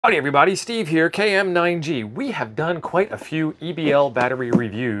Howdy everybody, Steve here, KM9G. We have done quite a few EBL battery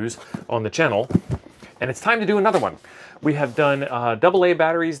reviews on the channel, and it's time to do another one. We have done AA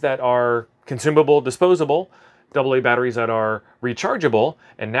batteries that are consumable, disposable, AA batteries that are rechargeable,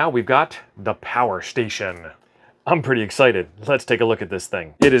 and now we've got the Power Station. I'm pretty excited. Let's take a look at this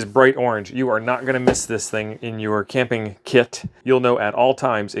thing. It is bright orange. You are not going to miss this thing in your camping kit. You'll know at all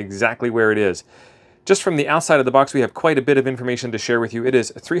times exactly where it is. Just from the outside of the box, we have quite a bit of information to share with you. It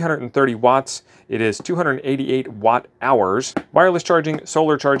is 330 watts. It is 288 watt hours. Wireless charging,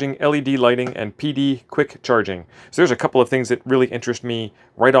 solar charging, LED lighting, and PD quick charging. So there's a couple of things that really interest me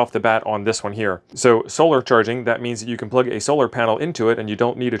right off the bat on this one here. So solar charging, that means that you can plug a solar panel into it and you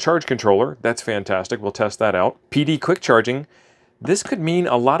don't need a charge controller. That's fantastic. We'll test that out. PD quick charging. This could mean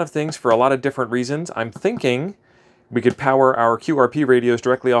a lot of things for a lot of different reasons. I'm thinking we could power our QRP radios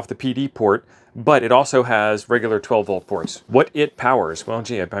directly off the PD port, but it also has regular 12-volt ports. What it powers? Well,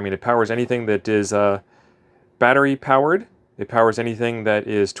 gee, I mean, it powers anything that is battery powered. It powers anything that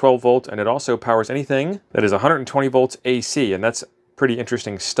is 12 volts, and it also powers anything that is 120 volts AC, and that's pretty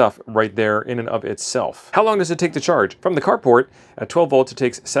interesting stuff right there in and of itself. How long does it take to charge? From the carport, at 12 volts, it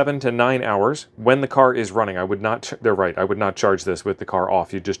takes 7 to 9 hours when the car is running. I would not, they're right, I would not charge this with the car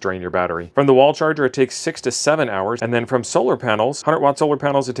off. You just drain your battery. From the wall charger, it takes 6 to 7 hours. And then from solar panels, 100-watt solar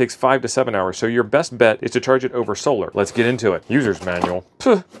panels, it takes 5 to 7 hours. So your best bet is to charge it over solar. Let's get into it. User's manual.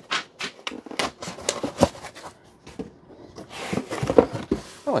 Puh.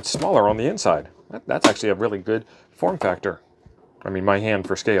 Oh, it's smaller on the inside. That's actually a really good form factor. I mean, my hand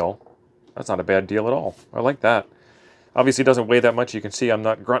for scale. That's not a bad deal at all. I like that. Obviously, it doesn't weigh that much. You can see I'm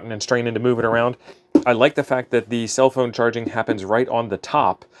not grunting and straining to move it around. I like the fact that the cell phone charging happens right on the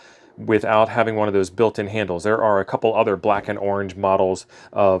top without having one of those built-in handles. There are a couple other black and orange models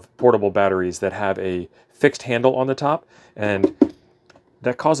of portable batteries that have a fixed handle on the top, and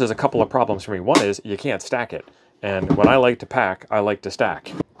that causes a couple of problems for me. One is you can't stack it, and when I like to pack, I like to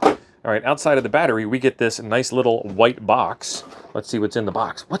stack. All right, outside of the battery, we get this nice little white box. Let's see what's in the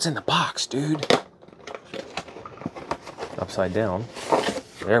box. What's in the box, dude? Upside down.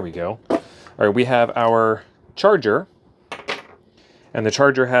 There we go. All right, we have our charger. And the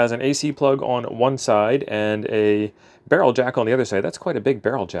charger has an AC plug on one side and a barrel jack on the other side. That's quite a big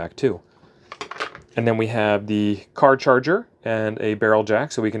barrel jack, too. And then we have the car charger and a barrel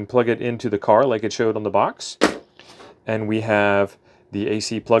jack, so we can plug it into the car like it showed on the box. And we have the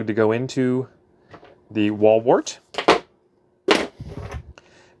AC plug to go into the wall wart.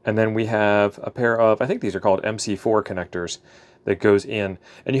 And then we have a pair of, I think these are called MC4 connectors that goes in.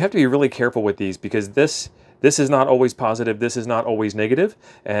 And you have to be really careful with these because this is not always positive, this is not always negative,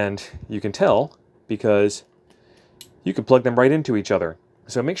 and you can tell because you can plug them right into each other.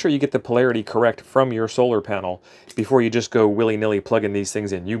 So make sure you get the polarity correct from your solar panel before you just go willy-nilly plugging these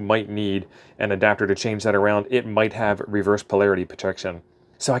things in. You might need an adapter to change that around. It might have reverse polarity protection.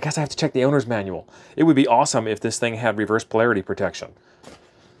 So I guess I have to check the owner's manual. It would be awesome if this thing had reverse polarity protection.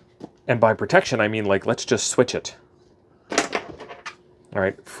 And by protection, I mean like, let's just switch it. All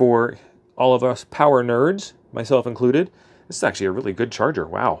right, for all of us power nerds, myself included, this is actually a really good charger,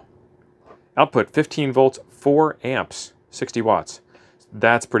 wow. Output 15 volts, 4 amps, 60 watts.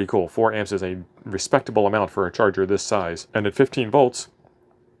 That's pretty cool. 4 amps is a respectable amount for a charger this size. And at 15 volts,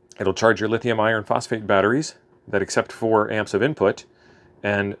 it'll charge your lithium iron phosphate batteries that accept 4 amps of input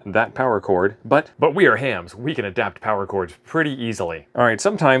and that power cord. But we are hams. We can adapt power cords pretty easily. All right,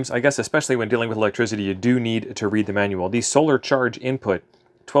 sometimes, I guess especially when dealing with electricity, you do need to read the manual. The solar charge input,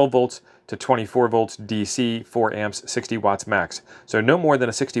 12 volts to 24 volts DC, 4 amps, 60 watts max. So no more than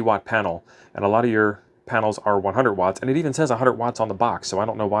a 60 watt panel. And a lot of your panels are 100 watts, and it even says 100 watts on the box, so I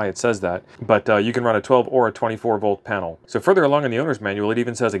don't know why it says that, but you can run a 12 or a 24 volt panel. So further along in the owner's manual, it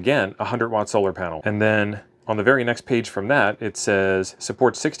even says again, 100 watt solar panel. And then on the very next page from that, it says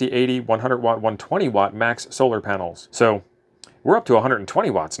supports 60, 80, 100 watt, 120 watt max solar panels. So we're up to 120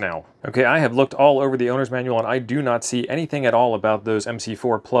 watts now. Okay, I have looked all over the owner's manual and I do not see anything at all about those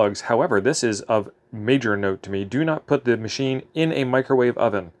MC4 plugs. However, this is of major note to me. Do not put the machine in a microwave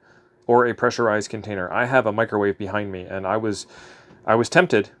oven or a pressurized container. I have a microwave behind me, and I was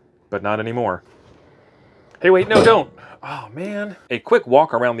tempted, but not anymore. Hey, wait, no, don't. Oh, man. A quick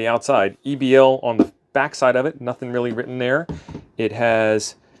walk around the outside. EBL on the back side of it, nothing really written there. It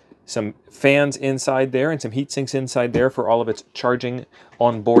has some fans inside there and some heat sinks inside there for all of its charging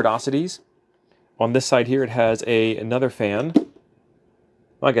on boardosities. On this side here, it has another fan.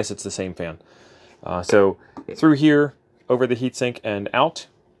 Well, I guess it's the same fan. So through here, over the heatsink and out.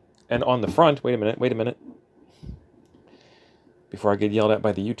 And on the front, wait a minute. Before I get yelled at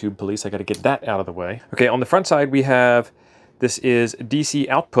by the YouTube police, I got to get that out of the way. Okay, on the front side, we have This is DC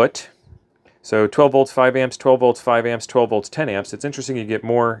output. So 12 volts, 5 amps, 12 volts, 5 amps, 12 volts, 10 amps. It's interesting you get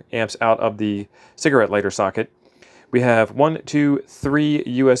more amps out of the cigarette lighter socket. We have 1, 2, 3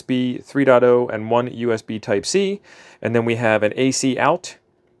 USB 3.0 and 1 USB Type-C. And then we have an AC out,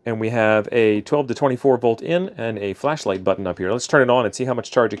 and we have a 12 to 24 volt in and a flashlight button up here. Let's turn it on and see how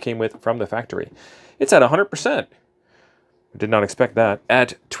much charge it came with from the factory. It's at 100%. Did not expect that.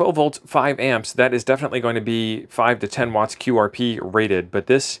 At 12 volts, 5 amps, that is definitely going to be 5 to 10 watts QRP rated, but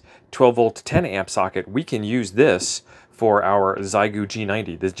this 12 volt 10 amp socket, we can use this for our Xiegu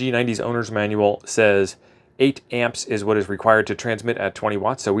G90. The G90's owner's manual says 8 amps is what is required to transmit at 20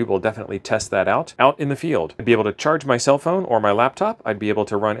 watts, so we will definitely test that out in the field. I'd be able to charge my cell phone or my laptop. I'd be able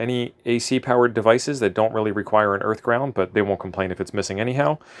to run any AC-powered devices that don't really require an earth ground, but they won't complain if it's missing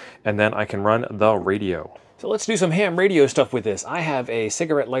anyhow. And then I can run the radio. So let's do some ham radio stuff with this. I have a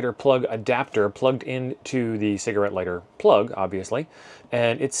cigarette lighter plug adapter plugged into the cigarette lighter plug, obviously,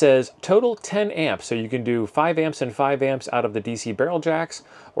 and it says total 10 amps. So you can do 5 amps and 5 amps out of the DC barrel jacks,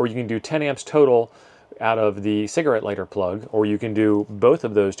 or you can do 10 amps total out of the cigarette lighter plug, or you can do both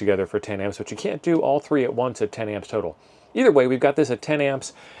of those together for 10 amps, but you can't do all three at once at 10 amps total. Either way, we've got this at 10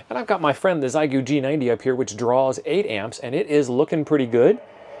 amps, and I've got my friend the Xiegu G90 up here, which draws 8 amps, and it is looking pretty good.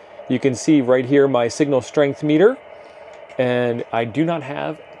 You can see right here my signal strength meter, and I do not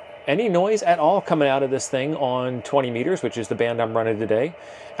have any noise at all coming out of this thing on 20 meters, which is the band I'm running today.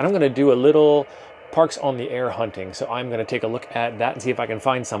 And I'm going to do a little Parks on the Air hunting, so I'm going to take a look at that and see if I can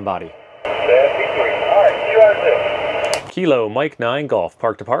find somebody. Kilo Mike 9 Golf,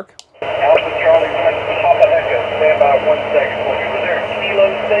 park to park. Alpha Charlie Papa Echo, stand by 1 second. Was there a Kilo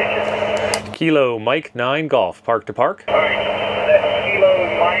station? Kilo Mike 9 Golf, park to park. That's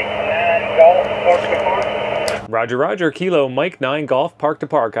Kilo Mike 9 Golf, park to park. Roger, roger. Kilo Mike 9 Golf, park to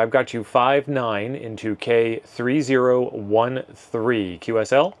park. I've got you 5-9 into K3013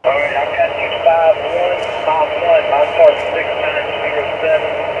 QSL. All right, I've got you 5-1, 5-1. My park's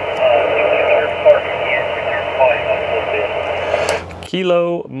 6907.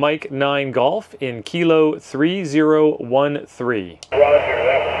 Kilo Mike 9 Golf in Kilo 3013. Roger,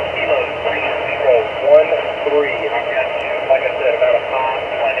 that was Kilo 3013. I've got you, like I said, about a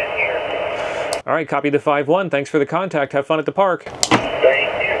 5-1 in here. All right, copy the 5-1. Thanks for the contact. Have fun at the park.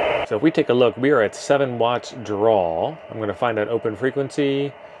 Thank you. So if we take a look, we are at 7 watts draw. I'm going to find that open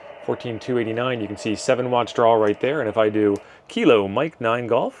frequency, 14289. You can see 7 watts draw right there. And if I do Kilo Mike 9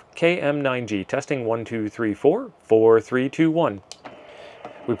 Golf, KM9G, testing 1, 2, 3, 4, 4, 3, 2, 1.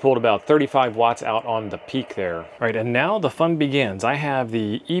 We pulled about 35 watts out on the peak there. All right, and now the fun begins. I have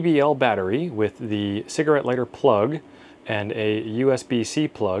the EBL battery with the cigarette lighter plug and a USB-C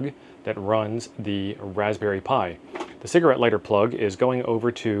plug that runs the Raspberry Pi. The cigarette lighter plug is going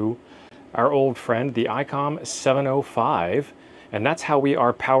over to our old friend, the ICOM 705, and that's how we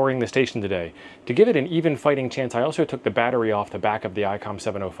are powering the station today. To give it an even fighting chance, I also took the battery off the back of the ICOM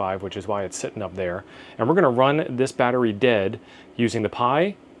 705, which is why it's sitting up there. And we're gonna run this battery dead using the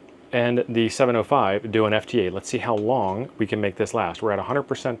Pi and the 705 do an FTA. Let's see how long we can make this last. We're at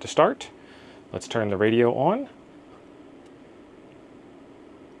 100% to start. Let's turn the radio on.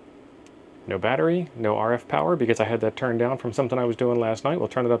 No battery, no RF power because I had that turned down from something I was doing last night. We'll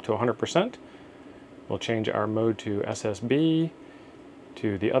turn it up to 100%. We'll change our mode to SSB,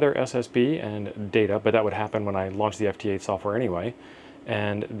 to the other SSB and data, but that would happen when I launch the FT8 software anyway.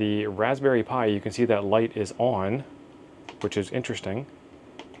 And the Raspberry Pi, you can see that light is on, which is interesting,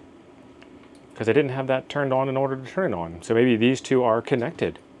 because I didn't have that turned on in order to turn it on. So maybe these two are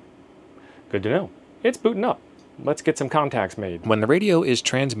connected. Good to know. It's booting up. Let's get some contacts made. When the radio is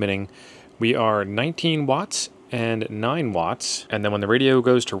transmitting, we are 19 watts and 9 watts. And then when the radio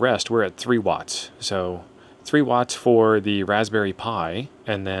goes to rest, we're at 3 watts. So 3 watts for the Raspberry Pi,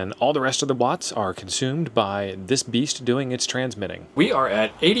 and then all the rest of the watts are consumed by this beast doing its transmitting. We are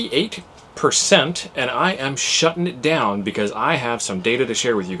at 88%, and I am shutting it down because I have some data to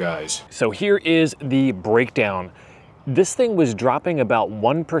share with you guys. So here is the breakdown. This thing was dropping about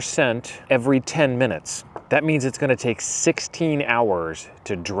 1% every 10 minutes. That means it's gonna take 16 hours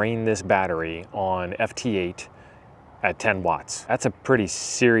to drain this battery on FT8 at 10 watts. That's a pretty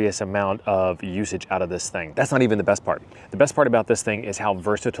serious amount of usage out of this thing. That's not even the best part. The best part about this thing is how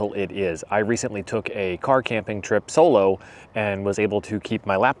versatile it is. I recently took a car camping trip solo and was able to keep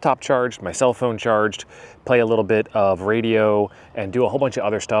my laptop charged, my cell phone charged, play a little bit of radio, and do a whole bunch of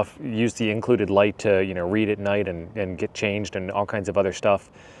other stuff. Use the included light to, read at night and get changed and all kinds of other stuff.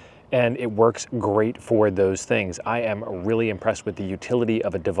 and it works great for those things. I am really impressed with the utility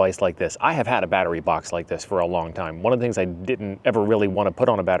of a device like this. I have had a battery box like this for a long time. One of the things I didn't ever really want to put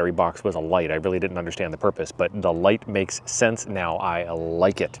on a battery box was a light. I really didn't understand the purpose, but the light makes sense now. I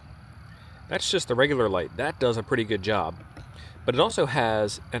like it. That's just the regular light. That does a pretty good job. But it also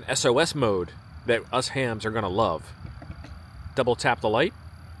has an SOS mode that us hams are gonna love. Double tap the light.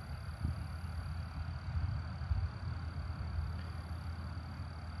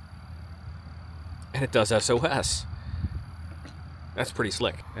 And it does SOS. That's pretty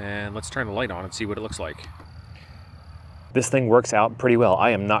slick. And let's turn the light on and see what it looks like. This thing works out pretty well. I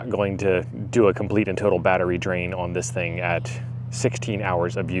am not going to do a complete and total battery drain on this thing at 16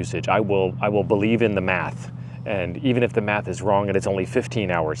 hours of usage. I will believe in the math. And even if the math is wrong and it's only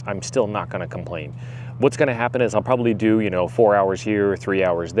 15 hours, I'm still not gonna complain. What's gonna happen is I'll probably do, 4 hours here, 3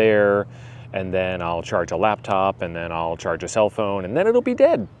 hours there, and then I'll charge a laptop, and then I'll charge a cell phone, and then it'll be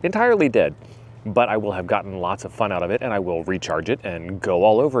dead, entirely dead. But I will have gotten lots of fun out of it, and I will recharge it and go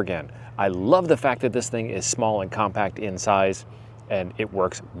all over again. I love the fact that this thing is small and compact in size, and it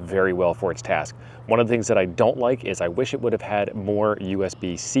works very well for its task. One of the things that I don't like is I wish it would have had more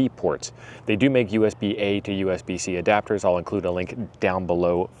USB-C ports. They do make USB-A to USB-C adapters. I'll include a link down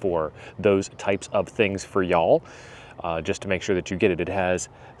below for those types of things for y'all, just to make sure that you get it. It has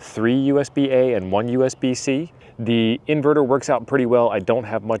 3 USB-A and 1 USB-C. The inverter works out pretty well. I don't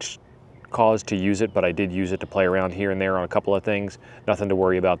have much cause to use it, but I did use it to play around here and there on a couple of things. Nothing to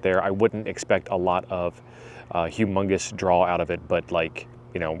worry about there. I wouldn't expect a lot of humongous draw out of it, but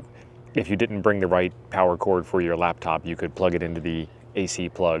if you didn't bring the right power cord for your laptop, you could plug it into the AC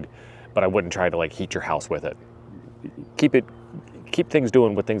plug, but I wouldn't try to heat your house with it. Keep things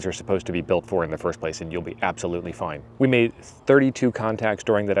doing what things are supposed to be built for in the first place, and you'll be absolutely fine. We made 32 contacts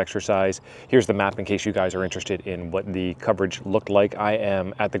during that exercise. Here's the map in case you guys are interested in what the coverage looked like. I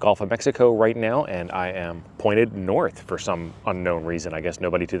am at the Gulf of Mexico right now, and I am pointed north for some unknown reason. I guess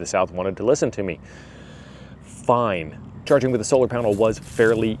nobody to the south wanted to listen to me. Fine. Charging with a solar panel was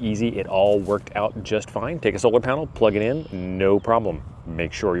fairly easy. It all worked out just fine. Take a solar panel, plug it in, no problem.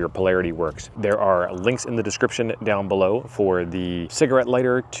 Make sure your polarity works. There are links in the description down below for the cigarette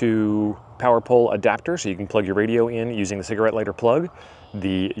lighter to power pole adapter, so you can plug your radio in using the cigarette lighter plug,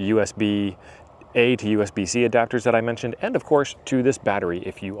 the USB-A to USB-C adapters that I mentioned, and of course to this battery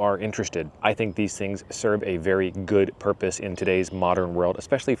if you are interested. I think these things serve a very good purpose in today's modern world,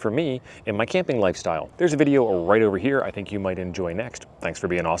 especially for me in my camping lifestyle. There's a video right over here I think you might enjoy next. Thanks for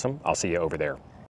being awesome. I'll see you over there.